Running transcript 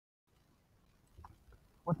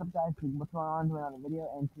What's up guys, what's going on to another video,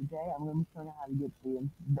 and today I'm going to be showing you how to get the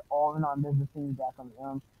all in on business things back on the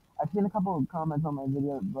I've seen a couple of comments on my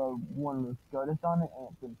video, the one with SCOTUS on it, and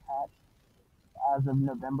it's been patched as of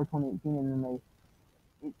November 2018, and then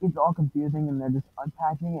it's all confusing, and they're just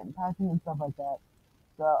unpatching it and patching it and stuff like that.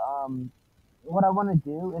 So, what I want to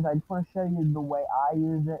do is I just want to show you the way I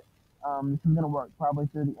use it. This is going to work probably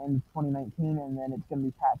through the end of 2019, and then it's going to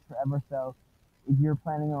be patched forever, so if you're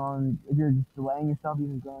just delaying yourself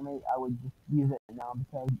using Grammy, I would just use it now,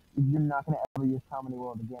 because if you're not going to ever use Comedy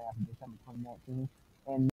World again after December 2019,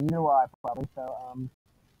 and neither will I probably. So,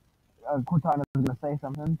 Cortana is going to say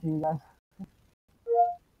something to you guys.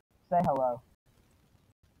 Say hello.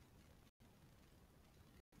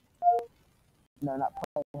 No, not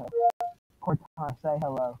play hello. Cortana, say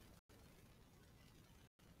hello.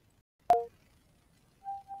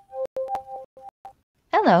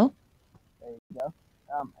 Hello. There you go.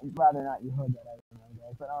 Rather not you heard that, I don't know,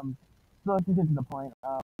 guys. But, so let's just get to the point.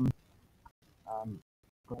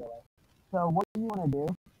 So what you want to do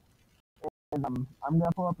is, I'm going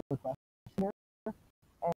to pull up the question here, and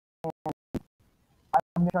I'm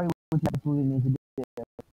going to show you what you absolutely need to do.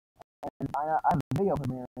 And I have a video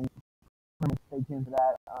premiering, stay tuned for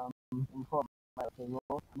that. Pull up my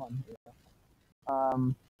rules. Come on here.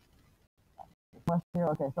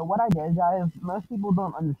 Okay, so what I did, guys, most people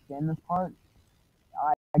don't understand this part.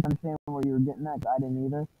 I can understand where you were getting at, because I didn't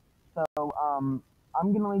either. So, I'm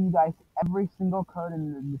going to leave you guys every single code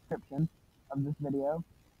in the description of this video.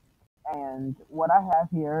 And what I have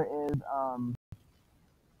here is,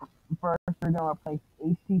 first we're going to replace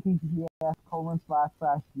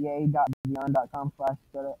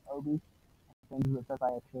https://yay.vyond.com/go-to-ob. I think it says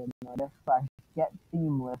I actually have no idea, /get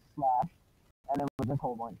theme list / and then with this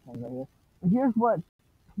whole bunch of things right here. But here's what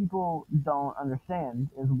people don't understand,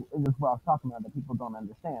 is what I was talking about, that people don't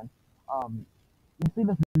understand. You see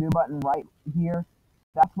this new button right here?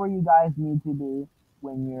 That's where you guys need to be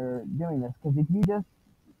when you're doing this, because if you just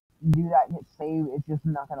do that and hit save, it's just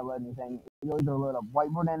not going to load anything. It'll either load a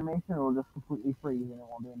whiteboard animation, or it'll just completely freeze and it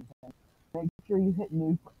won't do anything. Make sure you hit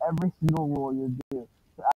new for every single rule you do.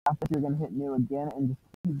 So after you're going to hit new again, and just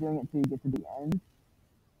keep doing it until you get to the end.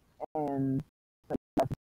 And so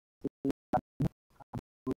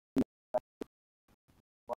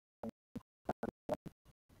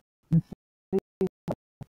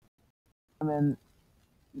and then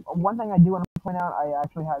one thing I do want to point out, I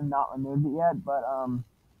actually have not removed it yet, but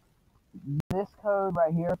this code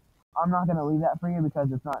right here, I'm not going to leave that for you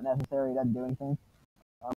because it's not necessary. It doesn't do anything.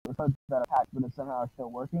 The codes that are patched, but somehow are still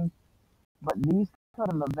working. But these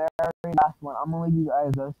codes in the very last one, I'm going to leave you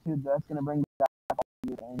guys those two. That's going to bring back all of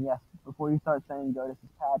you. And yes, before you start saying go, this is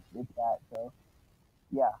patched, it's that. So,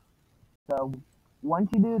 yeah. So,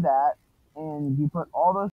 once you do that, and you put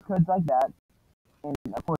all those codes like that, and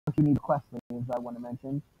of course you need quest leaves, I want to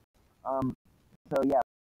mention. So yeah,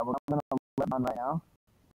 I'm going to let on right now,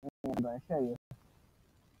 and I'm going to show you.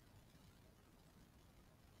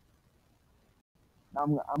 Now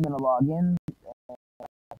I'm going to log in,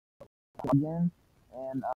 and yeah,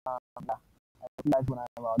 I'll see you guys when I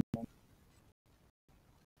log in.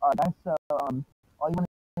 Alright guys, so all you want to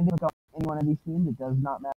do is click on any one of these themes. It does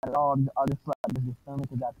not matter at all. I'll just select business friendly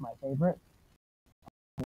because that's my favorite.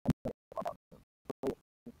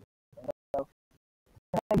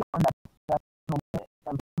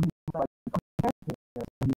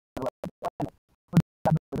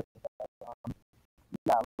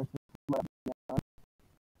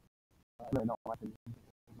 I really don't like it.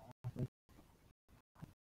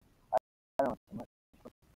 I don't like it.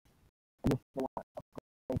 I just don't want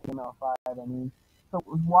HTML5, I mean. So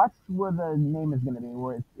watch where the name is going to be,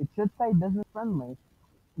 where it should say business friendly,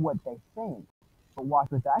 what they think. But watch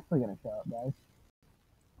what's actually going to show up, guys.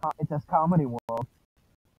 It says Comedy World.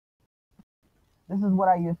 This is what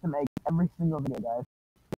I use to make every single video, guys.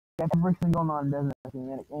 Every single non-business,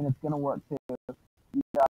 and it's going to work too. You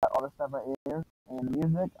got all this stuff right here, and the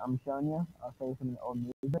music, I'm showing you. I'll show you some of the old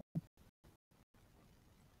music.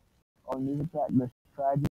 Old music track, there's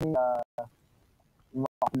tragedy,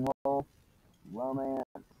 rock and roll, romance,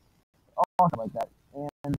 all stuff like that.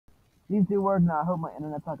 And these do work. Now I hope my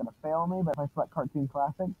internet's not gonna fail me, but if I select cartoon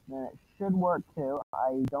classics, then it should work too.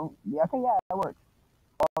 I don't. Yeah, okay, yeah, it works.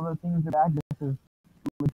 All the things are back. This is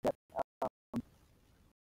legit.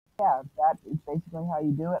 Yeah, that is basically how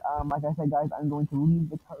you do it. Like I said, guys, I'm going to leave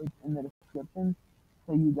the codes in the description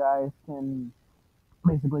so you guys can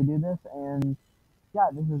basically do this. And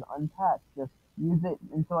yeah, this is unpatched. Just use it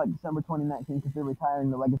until like December 2019, because they're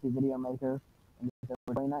retiring the legacy video maker in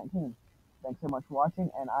December 2019. Thanks so much for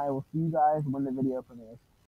watching, and I will see you guys when the video premieres.